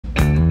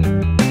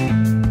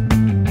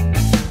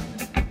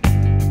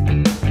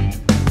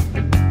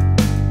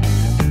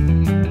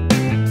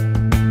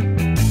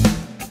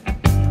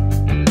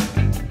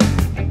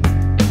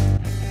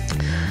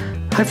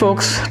Hi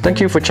folks,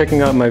 thank you for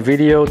checking out my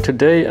video.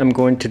 Today I'm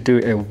going to do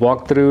a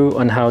walkthrough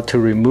on how to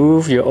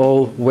remove your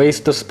old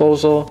waste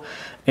disposal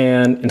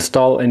and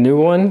install a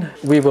new one.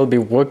 We will be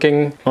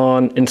working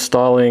on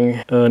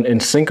installing an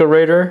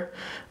InSinkErator.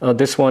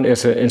 This one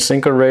is an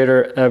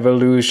InSinkErator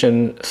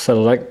Evolution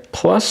Select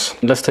Plus.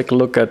 Let's take a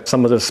look at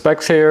some of the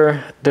specs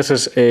here. This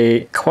is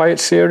a quiet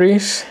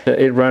series.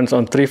 It runs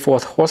on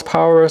 3/4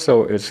 horsepower,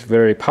 so it's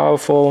very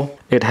powerful.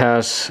 It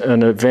has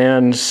an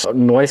advanced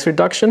noise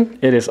reduction.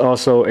 It is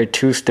also a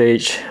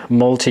 2-stage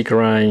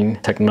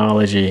multi-grind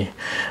technology.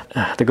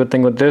 The good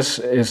thing with this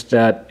is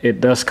that it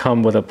does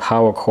come with a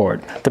power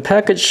cord. The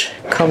package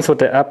comes with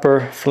the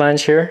upper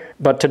flange here,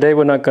 but today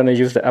we're not going to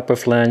use the upper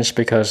flange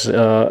because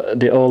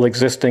the old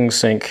existing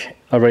sink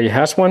already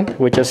has one.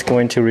 We're just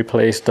going to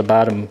replace the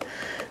bottom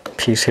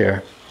piece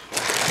here.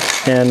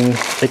 And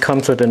it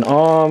comes with an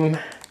arm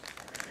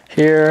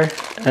here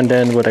and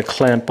then with a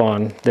clamp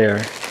on there.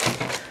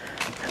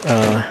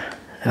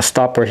 A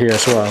stopper here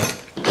as well.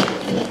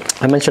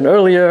 I mentioned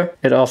earlier,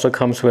 it also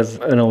comes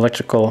with an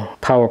electrical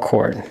power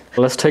cord.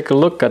 Let's take a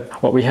look at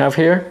what we have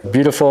here.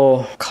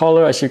 Beautiful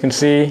color, as you can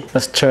see.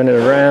 Let's turn it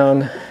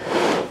around.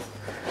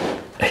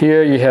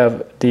 Here you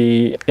have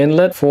the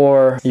inlet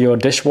for your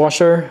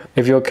dishwasher.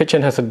 If your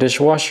kitchen has a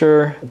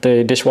dishwasher,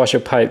 the dishwasher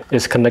pipe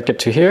is connected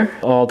to here.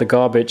 All the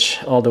garbage,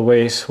 all the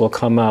waste will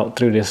come out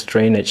through this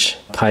drainage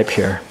pipe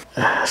here.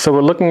 So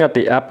we're looking at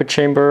the upper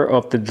chamber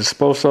of the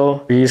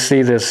disposal. You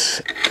see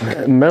this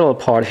metal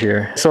part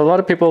here. So a lot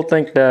of people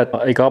think that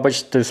a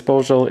garbage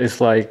disposal is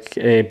like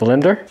a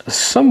blender.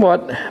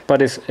 Somewhat,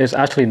 but it's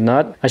actually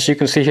not. As you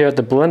can see here,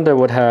 the blender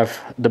would have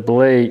the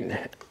blade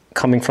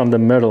coming from the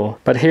middle.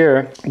 But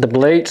here, the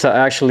blades are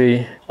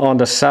actually on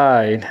the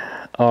side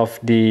of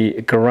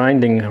the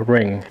grinding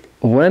ring.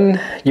 When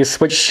you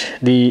switch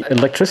the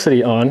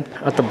electricity on,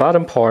 at the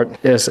bottom part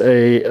is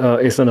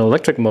an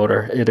electric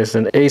motor. It is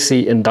an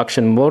AC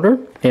induction motor.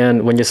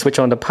 And when you switch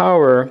on the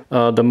power,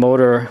 the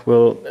motor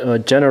will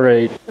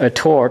generate a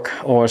torque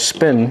or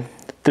spin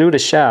through the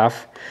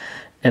shaft.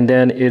 And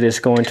then it is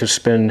going to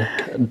spin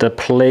the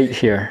plate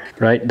here,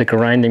 right? The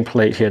grinding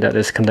plate here that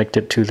is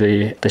connected to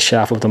the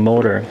shaft of the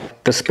motor.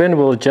 The spin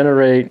will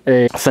generate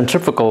a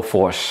centrifugal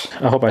force.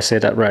 I hope I say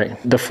that right.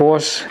 The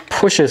force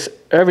pushes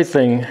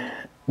everything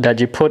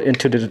that you put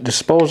into the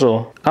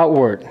disposal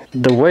outward.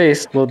 The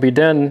waste will be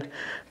then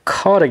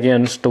caught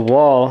against the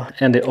wall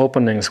and the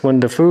openings. When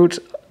the foods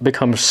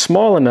become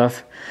small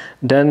enough,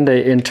 then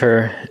they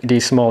enter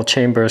these small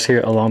chambers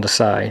here along the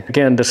side.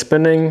 Again, the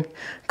spinning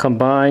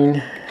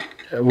combined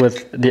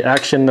with the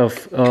action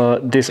of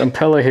this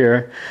impeller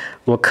here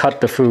will cut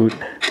the food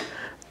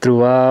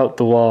throughout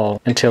the wall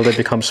until they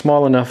become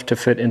small enough to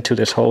fit into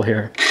this hole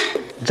here.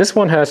 This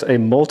one has a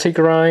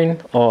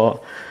multi-grind or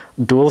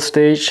dual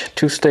stage,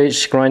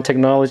 2-stage grind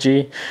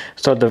technology.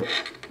 So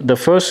the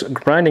first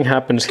grinding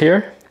happens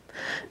here,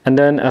 and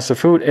then as the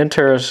food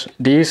enters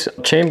these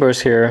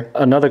chambers here,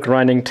 another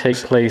grinding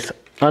takes place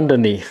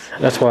underneath.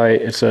 That's why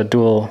it's a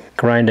dual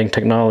grinding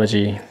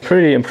technology.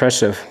 Pretty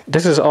impressive.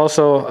 This is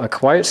also a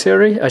quiet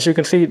series. As you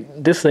can see,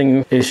 this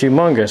thing is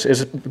humongous.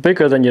 It's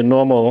bigger than your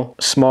normal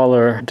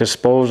smaller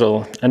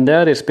disposal. And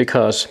that is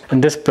because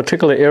in this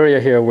particular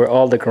area here where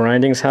all the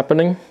grinding is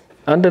happening,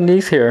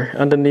 underneath here,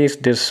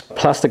 underneath this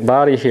plastic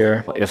body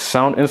here, is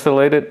sound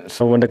insulated.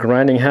 So when the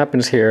grinding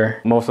happens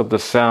here, most of the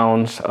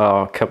sounds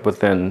are kept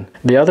within.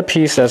 The other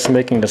piece that's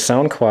making the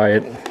sound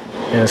quiet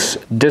is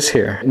this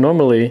here.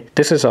 Normally,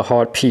 this is a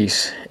hard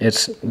piece.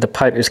 The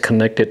pipe is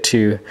connected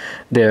to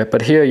there,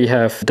 but here you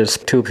have this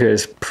tube here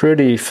is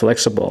pretty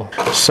flexible.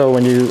 So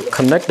when you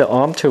connect the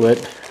arm to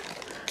it,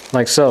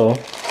 like so,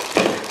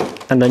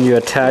 and then you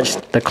attach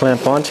the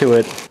clamp onto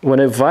it, when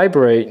it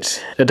vibrates,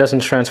 it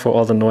doesn't transfer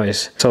all the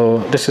noise. So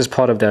this is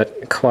part of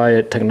that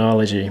quiet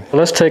technology.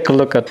 Let's take a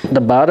look at the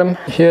bottom.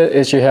 Here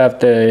is you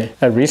have a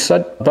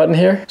reset button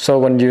here. So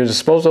when your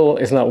disposal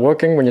is not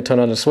working, when you turn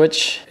on the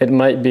switch, it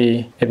might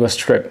be it was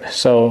tripped.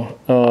 So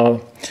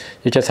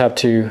you just have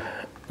to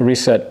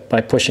reset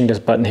by pushing this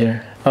button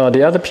here.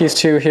 The other piece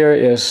too here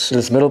is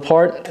this middle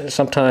part.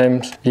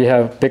 Sometimes you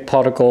have big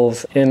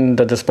particles in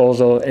the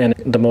disposal and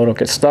the motor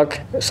gets stuck.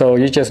 So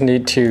you just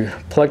need to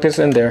plug this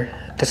in there.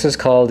 This is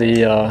called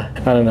the,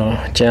 I don't know,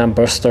 jam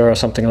buster or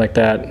something like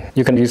that.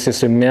 You can use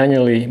this to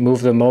manually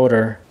move the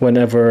motor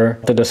whenever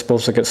the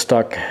disposal gets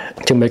stuck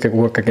to make it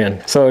work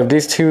again. So if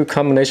these two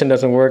combination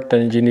doesn't work,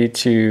 then you need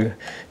to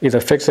either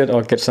fix it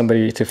or get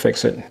somebody to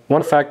fix it.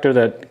 One factor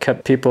that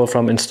kept people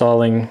from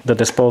installing the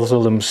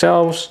disposal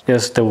themselves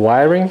is the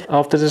wiring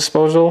of the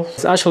disposal.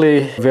 It's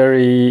actually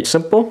very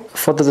simple.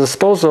 For the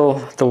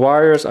disposal, the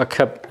wires are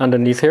kept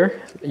underneath here.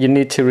 You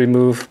need to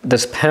remove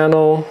this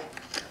panel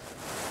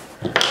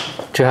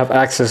to have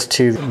access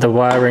to the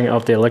wiring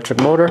of the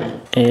electric motor.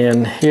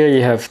 And here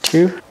you have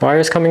two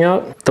wires coming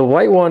out. The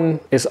white one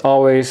is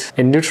always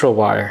a neutral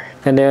wire.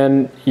 And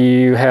then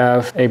you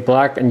have a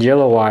black and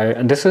yellow wire,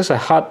 and this is a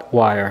hot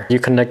wire. You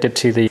connect it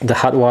to the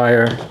hot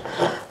wire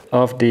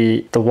of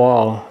the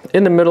wall.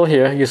 In the middle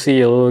here, you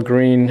see a little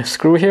green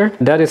screw here.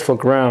 That is for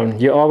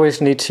ground. You always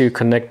need to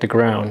connect the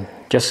ground.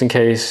 just in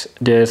case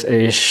there's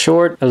a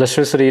short.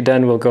 Electricity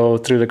then will go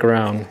through the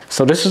ground.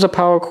 So this is a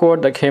power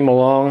cord that came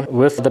along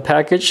with the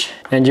package,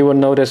 and you will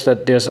notice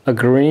that there's a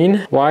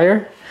green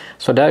wire.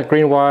 So that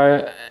green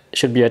wire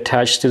should be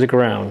attached to the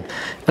ground.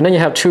 And then you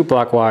have two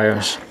black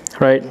wires,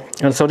 right?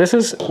 And so this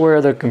is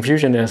where the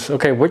confusion is.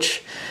 Okay,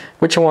 which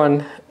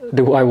one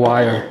do I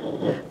wire,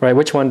 right?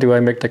 Which one do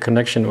I make the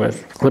connection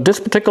with? With this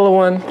particular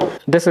one,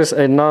 this is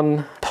a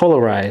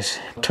non-polarized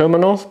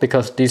terminals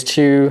because these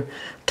two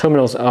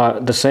terminals are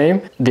the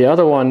same. The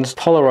other ones,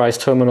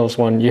 polarized terminals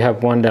one, you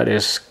have one that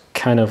is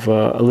kind of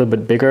a little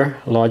bit bigger,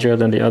 larger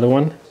than the other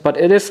one. But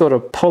it is sort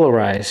of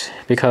polarized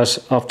because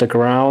of the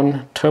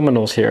ground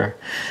terminals here.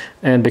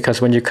 And because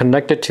when you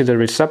connect it to the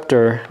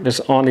receptor, there's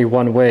only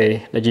one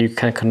way that you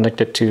can connect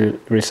it to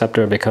the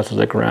receptor because of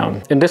the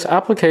ground. In this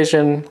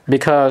application,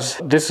 because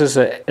this is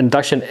an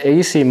induction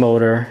AC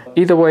motor,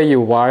 either way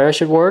your wire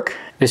should work.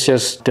 It's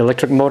just the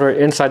electric motor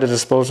inside the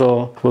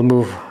disposal will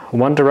move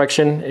one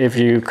direction if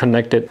you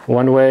connect it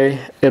one way.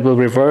 It will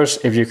reverse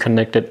if you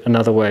connect it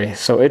another way.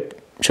 So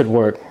it should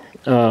work.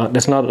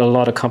 There's not a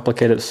lot of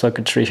complicated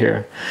circuitry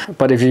here.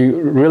 But if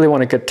you really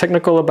want to get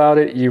technical about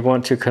it, you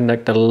want to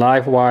connect the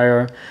live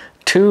wire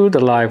to the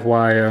live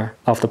wire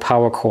of the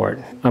power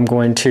cord. I'm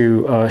going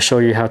to show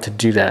you how to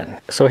do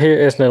that. So here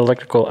is an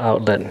electrical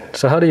outlet.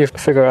 So how do you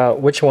figure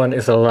out which one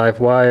is a live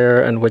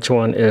wire and which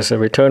one is a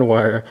return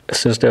wire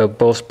since they're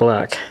both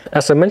black?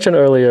 As I mentioned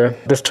earlier,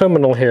 this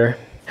terminal here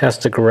has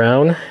the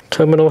ground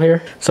terminal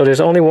here. So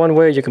there's only one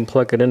way you can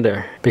plug it in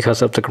there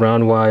because of the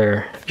ground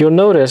wire. You'll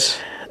notice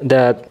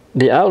that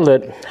the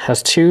outlet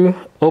has two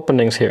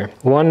openings here.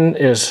 One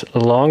is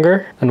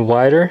longer and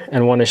wider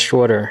and one is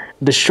shorter.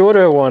 The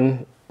shorter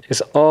one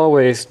is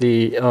always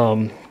the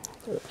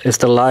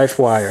live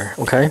wire,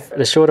 okay?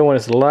 The shorter one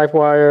is the live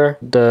wire.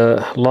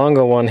 The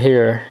longer one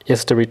here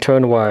is the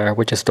return wire,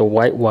 which is the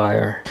white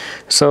wire.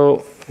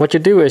 So what you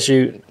do is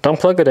you don't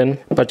plug it in,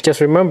 but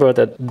just remember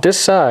that this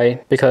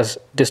side, because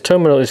this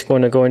terminal is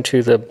going to go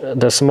into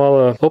the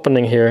smaller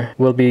opening here,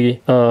 will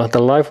be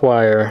the live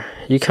wire.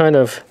 You kind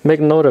of make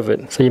note of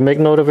it. So you make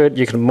note of it,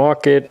 you can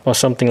mark it or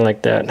something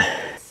like that.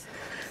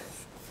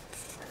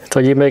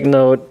 So you make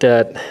note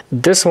that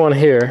this one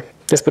here,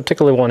 this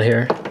particular one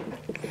here,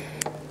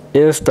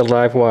 is the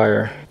live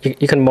wire.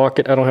 You can mark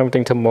it. I don't have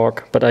anything to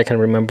mark, but I can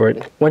remember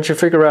it. Once you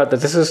figure out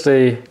that this is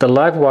the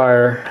live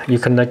wire, you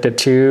connect it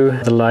to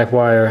the live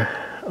wire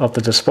of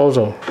the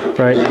disposal,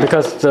 right?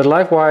 Because the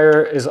live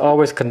wire is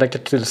always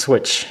connected to the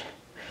switch,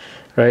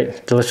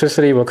 right? The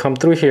electricity will come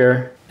through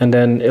here and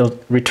then it'll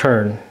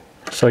return.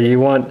 So you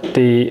want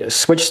the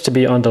switch to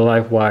be on the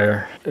live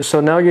wire. So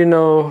now you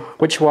know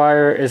which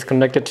wire is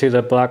connected to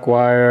the black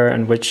wire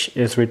and which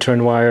is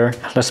return wire.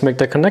 Let's make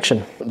the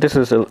connection. This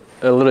is a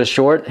little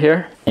short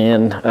here,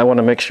 and I want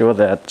to make sure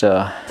that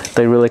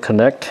they really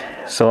connect.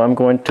 So I'm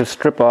going to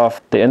strip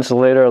off the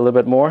insulator a little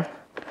bit more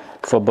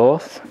for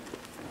both.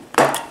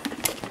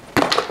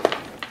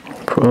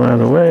 Pull it out of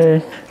the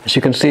way. As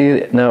you can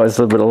see, now it's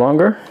a little bit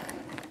longer.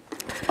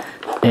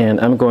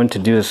 And I'm going to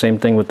do the same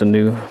thing with the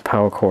new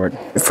power cord.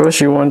 First,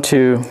 you want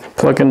to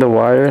plug in the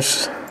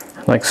wires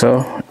like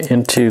so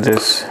into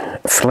this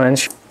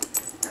flange,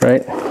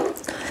 right?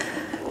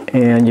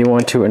 And you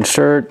want to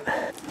insert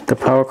the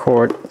power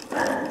cord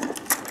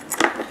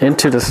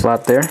into the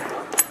slot there,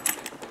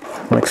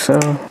 like so.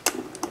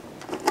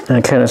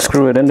 And kind of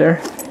screw it in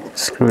there.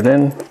 Screw it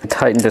in.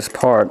 Tighten this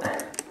part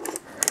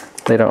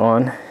later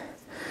on.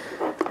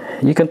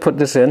 You can put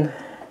this in,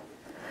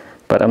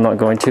 but I'm not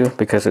going to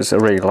because it's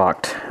already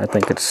locked. I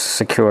think it's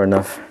secure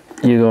enough.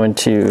 You're going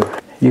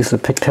to use the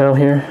pigtail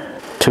here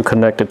to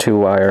connect the two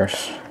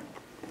wires.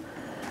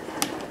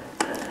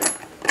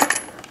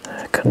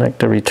 Connect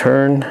the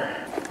return.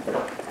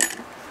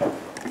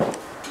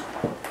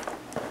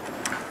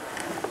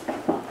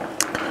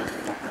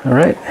 All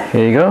right,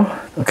 here you go.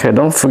 Okay,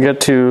 don't forget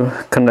to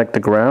connect the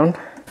ground.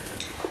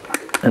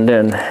 And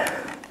then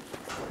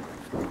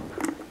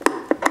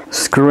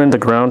screw in the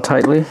ground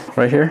tightly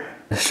right here.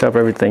 Shove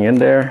everything in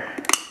there,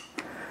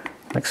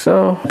 like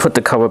so. Put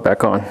the cover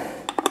back on.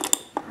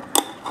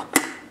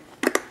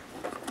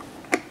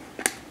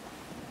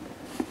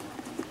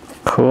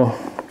 Cool.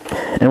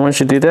 And once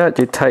you do that,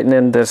 you tighten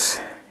in this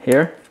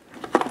here.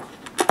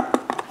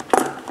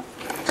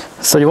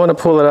 So you want to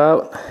pull it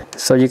out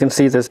so you can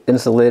see this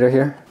insulator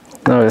here.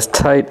 Now it's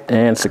tight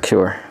and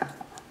secure.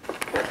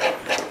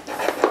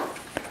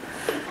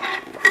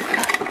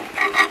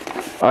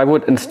 I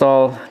would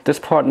install this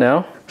part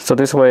now, so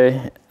this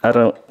way I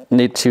don't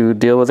need to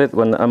deal with it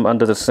when I'm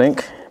under the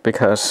sink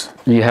because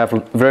you have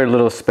very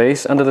little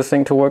space under the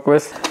sink to work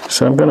with.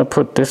 So I'm going to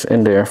put this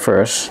in there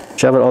first.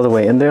 Shove it all the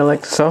way in there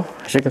like so,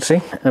 as you can see.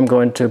 I'm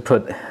going to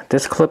put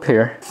this clip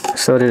here,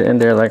 solder it in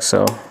there like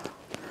so.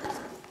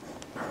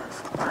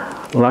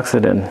 Locks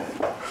it in.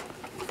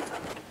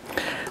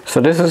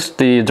 So this is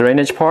the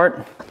drainage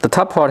part. The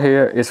top part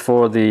here is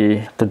for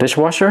the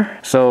dishwasher.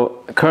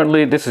 So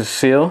currently this is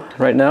sealed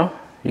right now.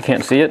 You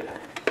can't see it,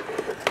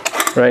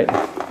 right?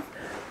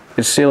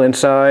 It's sealed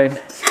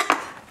inside,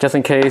 Just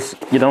in case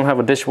you don't have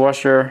a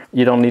dishwasher,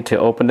 you don't need to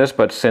open this,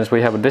 but since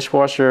we have a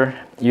dishwasher,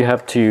 you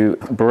have to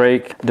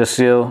break the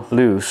seal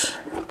loose.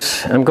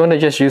 I'm going to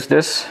just use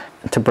this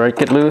to break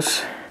it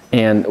loose.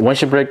 And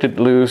once you break it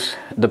loose,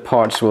 the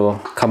parts will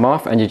come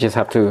off and you just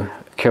have to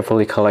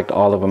carefully collect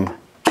all of them.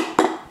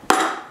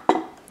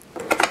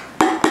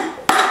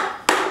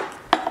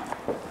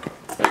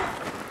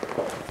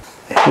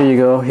 Here you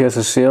go, here's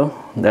a seal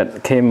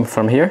that came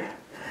from here.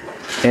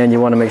 And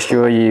you want to make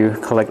sure you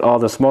collect all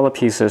the smaller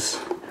pieces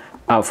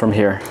out from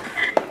here.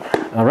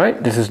 All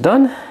right, this is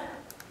done.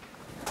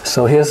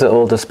 So here's the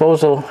old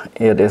disposal.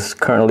 It is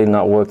currently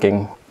not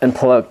working.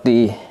 Unplug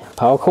the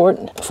power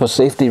cord for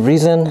safety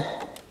reason.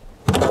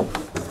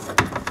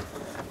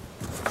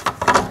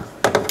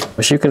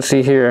 As you can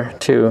see here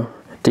too,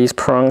 these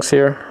prongs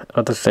here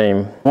are the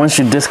same. Once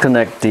you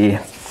disconnect the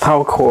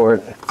power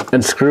cord,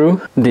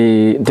 unscrew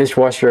the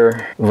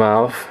dishwasher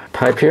valve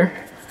pipe here,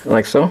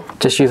 like so.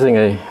 Just using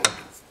a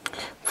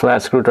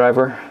flat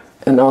screwdriver,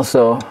 and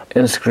also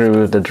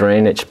unscrew the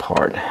drainage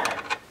part.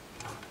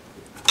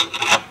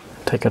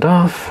 Take it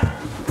off.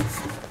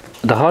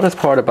 The hardest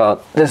part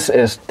about this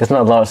is there's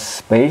not a lot of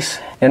space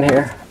in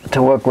here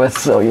to work with,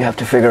 so you have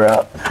to figure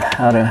out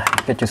how to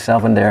get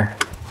yourself in there.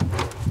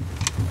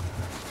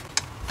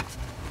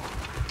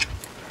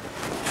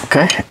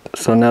 Okay,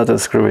 so now the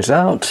screw is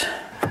out.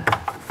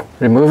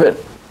 Remove it.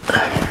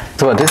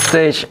 So at this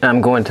stage, I'm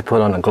going to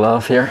put on a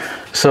glove here.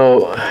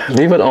 So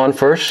leave it on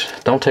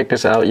first. Don't take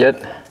this out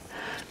yet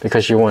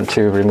because you want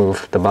to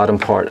remove the bottom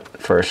part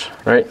first,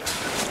 right?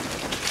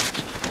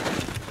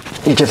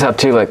 You just have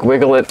to like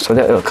wiggle it so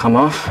that it'll come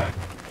off.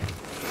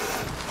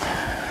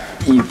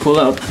 You pull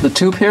out the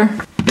tube here.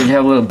 You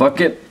have a little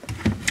bucket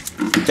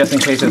just in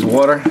case there's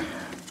water.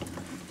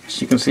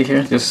 As you can see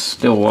here, there's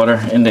still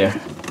water in there.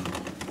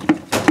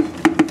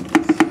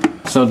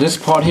 So this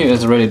part here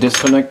is already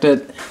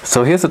disconnected.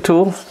 So here's the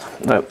tool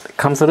that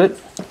comes with it,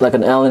 like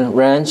an Allen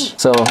wrench.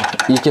 So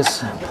you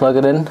just plug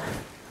it in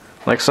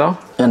like so,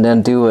 and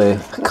then do a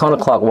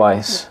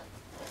counterclockwise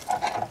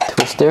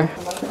twist there.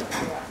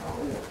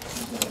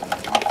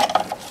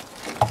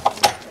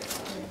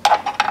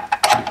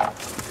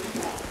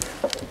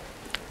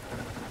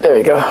 There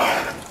you go.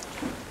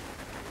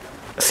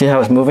 See how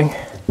it's moving?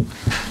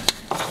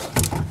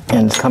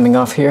 And it's coming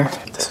off here.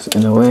 This is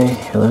in the way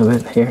a little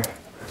bit here.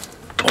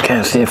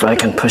 Okay, see if I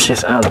can push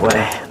this out of the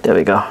way. There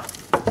we go.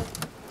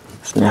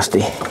 It's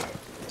nasty.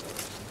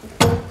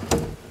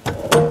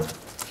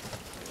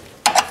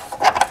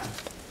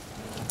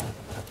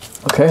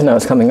 Okay, now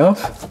it's coming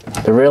off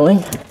the railing.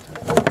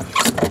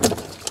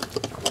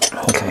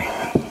 Okay.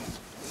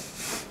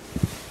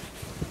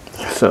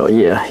 So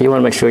yeah, you want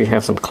to make sure you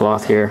have some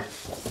cloth here,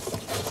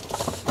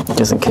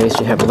 just in case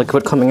you have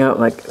liquid coming out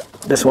like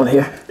this one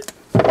here.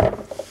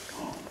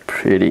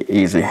 Pretty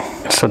easy.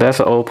 So that's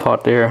the old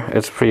part there.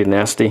 It's pretty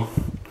nasty.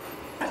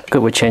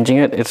 Good with changing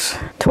it. It's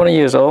 20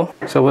 years old,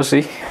 so we'll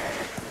see.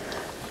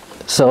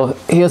 So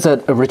here's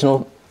that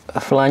original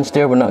flange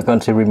there. We're not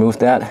going to remove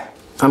that.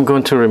 I'm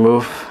going to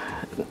remove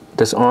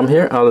this arm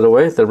here out of the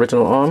way, the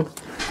original arm.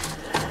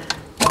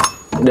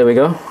 There we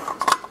go.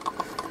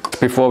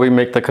 Before we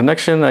make the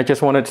connection, I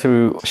just wanted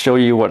to show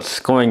you what's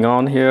going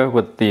on here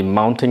with the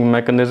mounting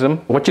mechanism.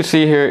 What you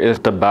see here is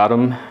the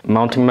bottom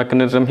mounting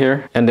mechanism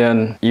here, and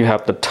then you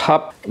have the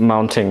top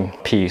mounting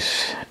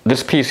piece.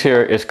 This piece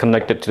here is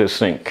connected to the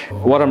sink.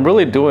 What I'm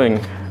really doing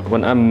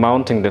when I'm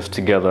mounting this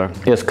together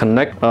is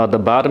connect the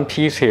bottom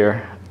piece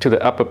here to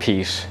the upper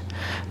piece.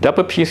 The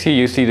upper piece here,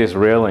 you see this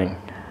railing,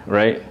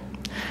 right?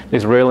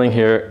 This railing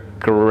here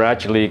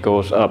gradually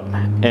goes up,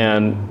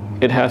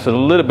 and it has a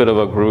little bit of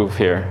a groove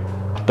here.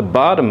 The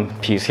bottom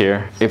piece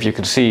here, if you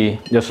can see,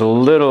 there's a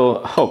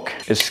little hook.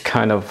 It's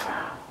kind of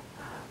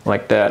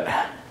like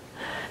that,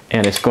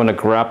 and it's going to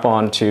grab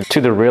onto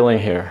the railing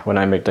here when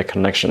I make the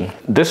connection.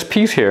 This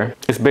piece here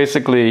is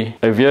basically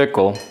a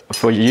vehicle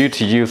for you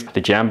to use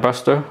the jam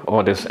buster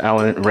or this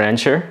Allen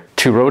wrench here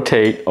to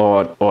rotate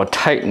or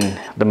tighten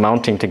the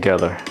mounting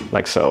together,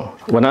 like so.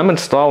 When I'm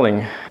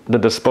installing the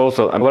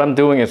disposal, what I'm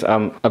doing is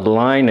I'm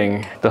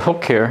aligning the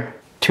hook here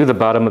to the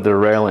bottom of the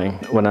railing.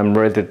 When I'm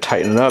ready to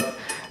tighten it up,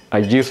 I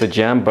use the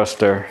jam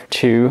buster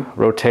to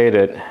rotate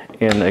it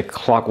in a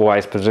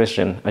clockwise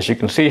position. As you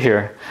can see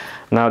here,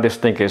 now this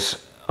thing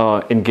is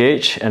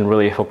engaged and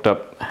really hooked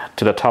up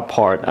to the top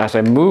part. As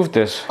I move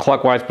this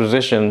clockwise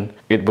position,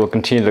 it will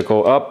continue to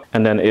go up,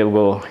 and then it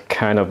will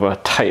kind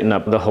of tighten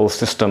up the whole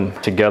system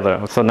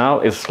together. So now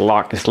it's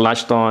locked, it's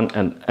latched on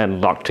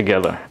and locked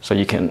together. So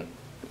you can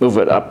move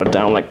it up and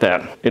down like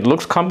that. It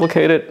looks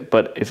complicated,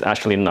 but it's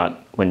actually not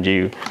when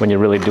you're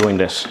really doing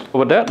this.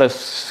 With that,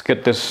 let's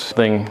get this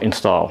thing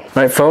installed. All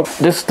right, folks,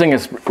 this thing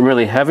is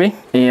really heavy,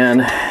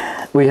 and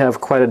we have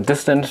quite a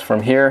distance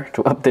from here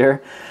to up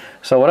there.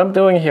 So what I'm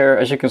doing here,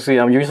 as you can see,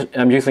 I'm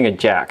using a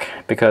jack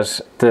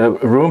because the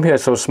room here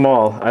is so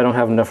small, I don't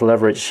have enough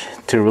leverage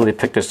to really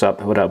pick this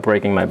up without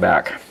breaking my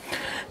back.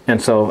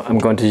 And so I'm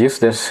going to use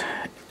this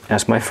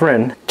as my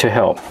friend to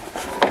help.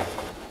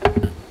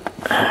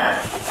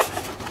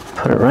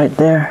 Put it right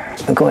there.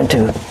 I'm going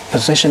to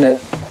position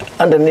it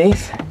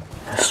underneath.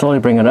 Slowly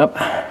bring it up,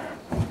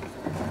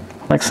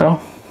 like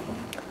so.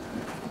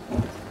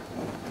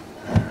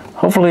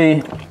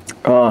 Hopefully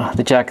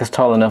the jack is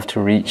tall enough to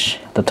reach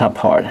the top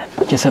part.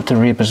 Just have to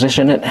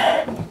reposition it.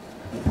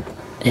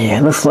 Yeah,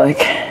 it looks like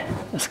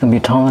it's gonna be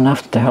tall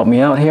enough to help me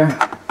out here.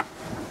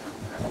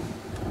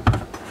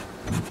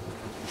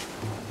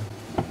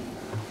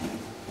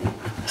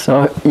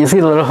 So you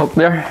see the little hook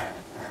there?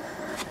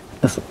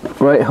 This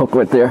right hook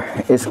right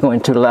there is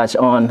going to latch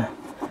on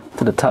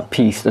to the top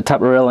piece, the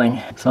top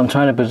railing. So I'm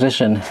trying to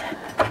position,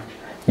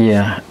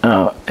 yeah,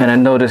 and I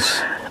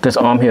notice this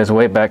arm here is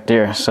way back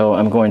there, so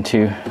I'm going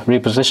to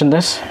reposition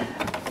this.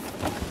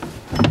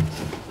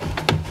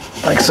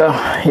 Like so,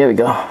 here we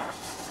go.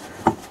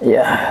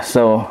 Yeah,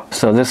 so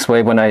this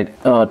way when I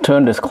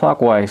turn this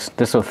clockwise,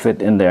 this will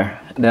fit in there.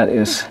 That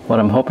is what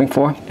I'm hoping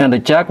for. And the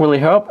jack really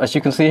helped. As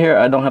you can see here,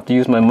 I don't have to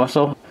use my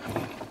muscle.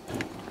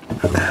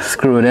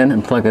 Screw it in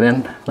and plug it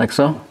in like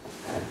so.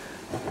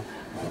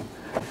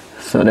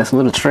 So that's a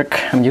little trick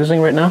I'm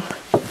using right now.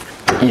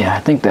 Yeah, I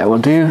think that will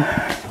do.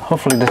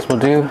 Hopefully this will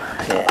do.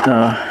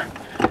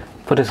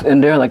 Put this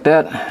in there like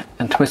that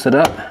and twist it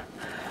up.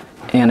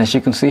 And as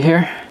you can see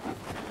here,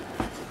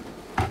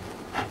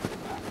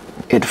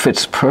 it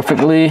fits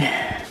perfectly.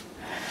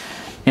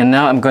 And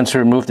now I'm going to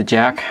remove the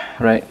jack,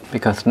 right?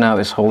 Because now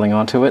it's holding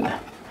on to it.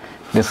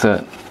 This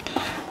the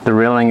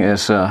railing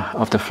is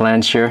of the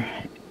flange here.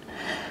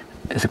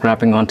 It's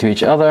grabbing onto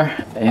each other,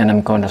 and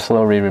I'm going to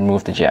slowly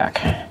remove the jack.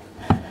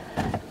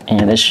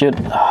 And it should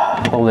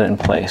hold it in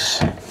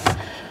place.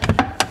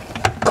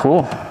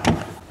 Cool.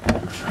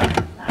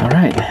 All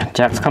right,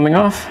 jack's coming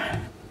off.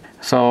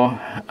 So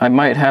I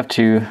might have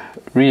to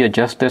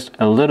readjust this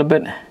a little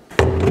bit.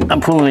 I'm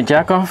pulling the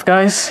jack off,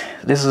 guys.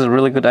 This is a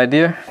really good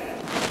idea.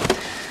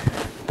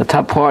 The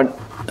top part,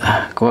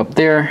 go up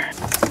there.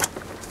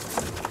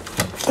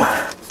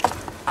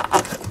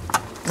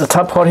 The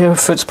top part here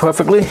fits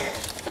perfectly.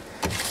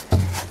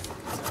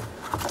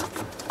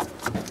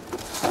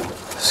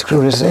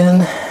 Screw this in.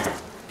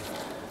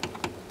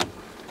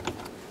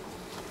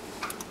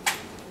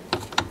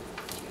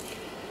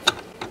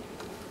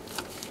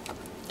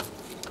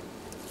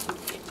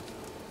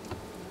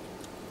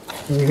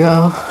 There you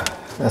go.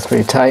 That's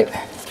pretty tight.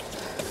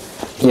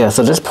 Yeah,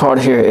 so this part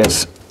here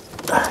is,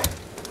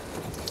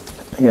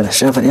 you gotta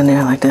shove it in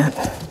there like that.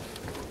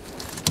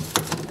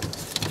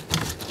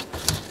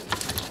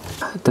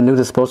 The new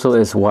disposal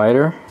is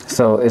wider,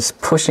 so it's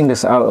pushing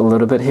this out a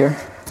little bit here,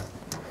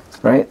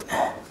 right?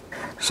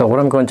 So what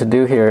I'm going to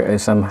do here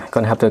is I'm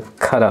going to have to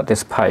cut out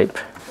this pipe,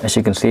 as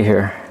you can see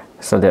here,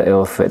 so that it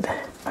will fit.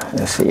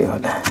 Let's see,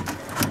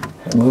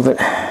 move it.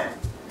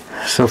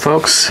 So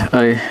folks,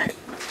 I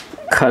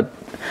cut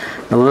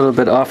a little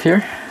bit off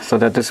here, so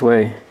that this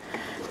way,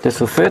 this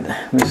will fit.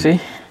 Let me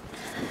see.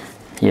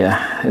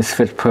 Yeah, it's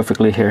fit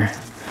perfectly here.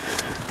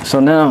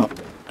 So now,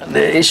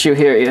 the issue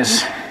here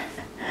is,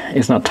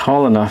 it's not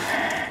tall enough,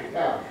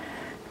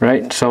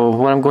 right? So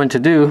what I'm going to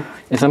do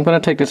is I'm going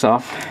to take this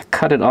off,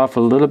 cut it off a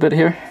little bit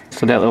here,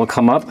 so that it will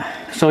come up.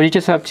 So you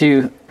just have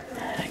to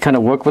kind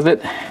of work with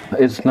it.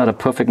 It's not a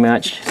perfect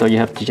match, so you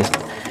have to just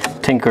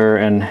tinker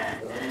and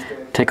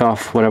take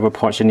off whatever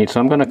parts you need. So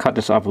I'm going to cut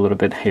this off a little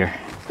bit here.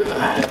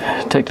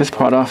 Take this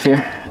part off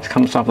here. It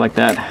comes off like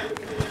that.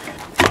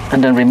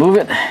 And then remove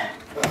it.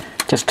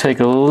 Just take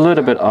a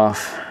little bit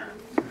off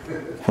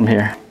from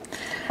here.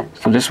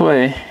 So this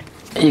way,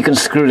 you can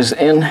screw this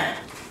in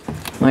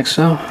like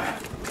so.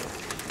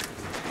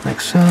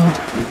 Like so.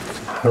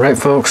 Alright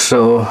folks,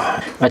 so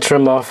I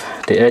trim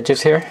off the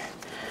edges here.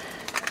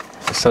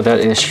 So that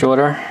is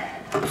shorter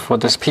for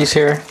this piece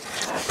here.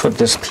 Put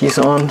this piece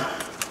on.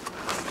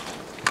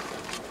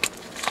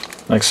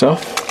 Like so.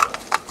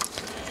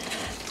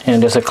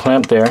 And there's a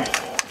clamp there.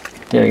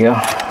 There you go.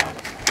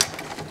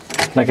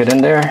 Plug it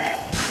in there,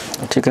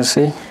 as you can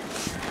see.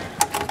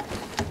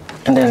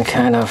 And then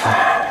kind of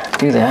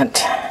do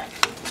that.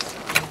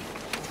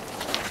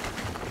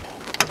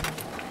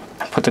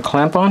 Put the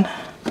clamp on.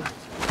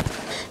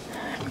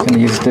 I'm going to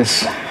use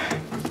this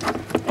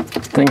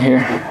thing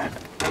here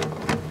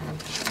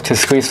to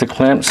squeeze the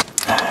clamps.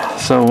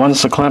 So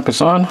once the clamp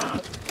is on,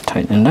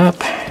 tighten it up.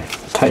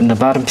 Tighten the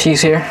bottom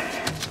piece here.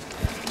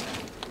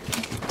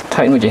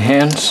 Tighten with your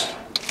hands.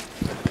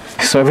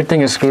 So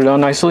everything is screwed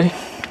on nicely.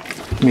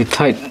 Let me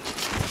tighten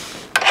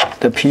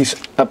the piece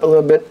up a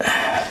little bit.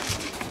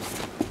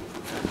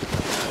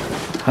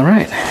 All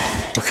right.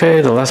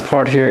 Okay, the last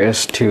part here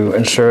is to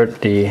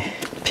insert the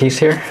piece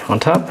here on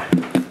top.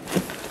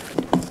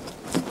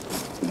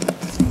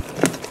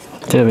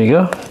 There we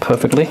go,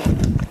 perfectly.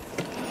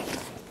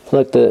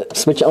 Plug the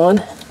switch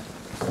on.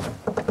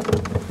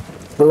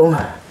 Boom.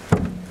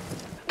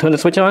 Turn the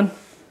switch on.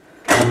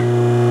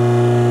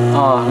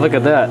 Oh, look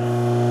at that.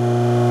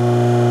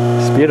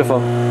 It's beautiful.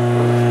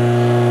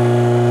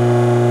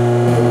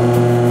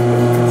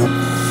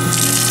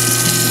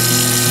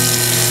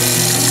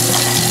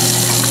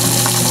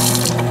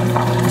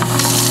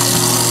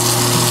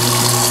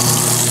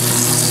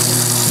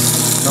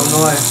 No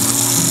noise.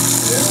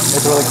 Yeah.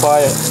 It's really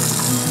quiet.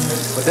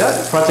 With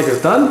that, the project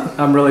is done.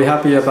 I'm really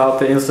happy about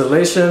the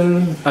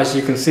installation. As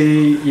you can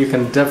see, you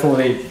can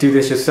definitely do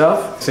this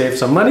yourself, save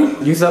some money.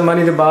 Use that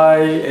money to buy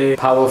a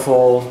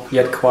powerful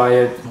yet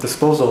quiet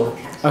disposal.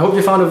 I hope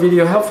you found the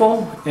video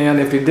helpful, and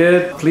if you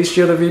did, please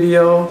share the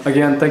video.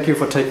 Again, thank you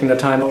for taking the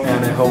time,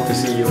 and I hope to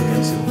see you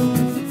again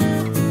soon.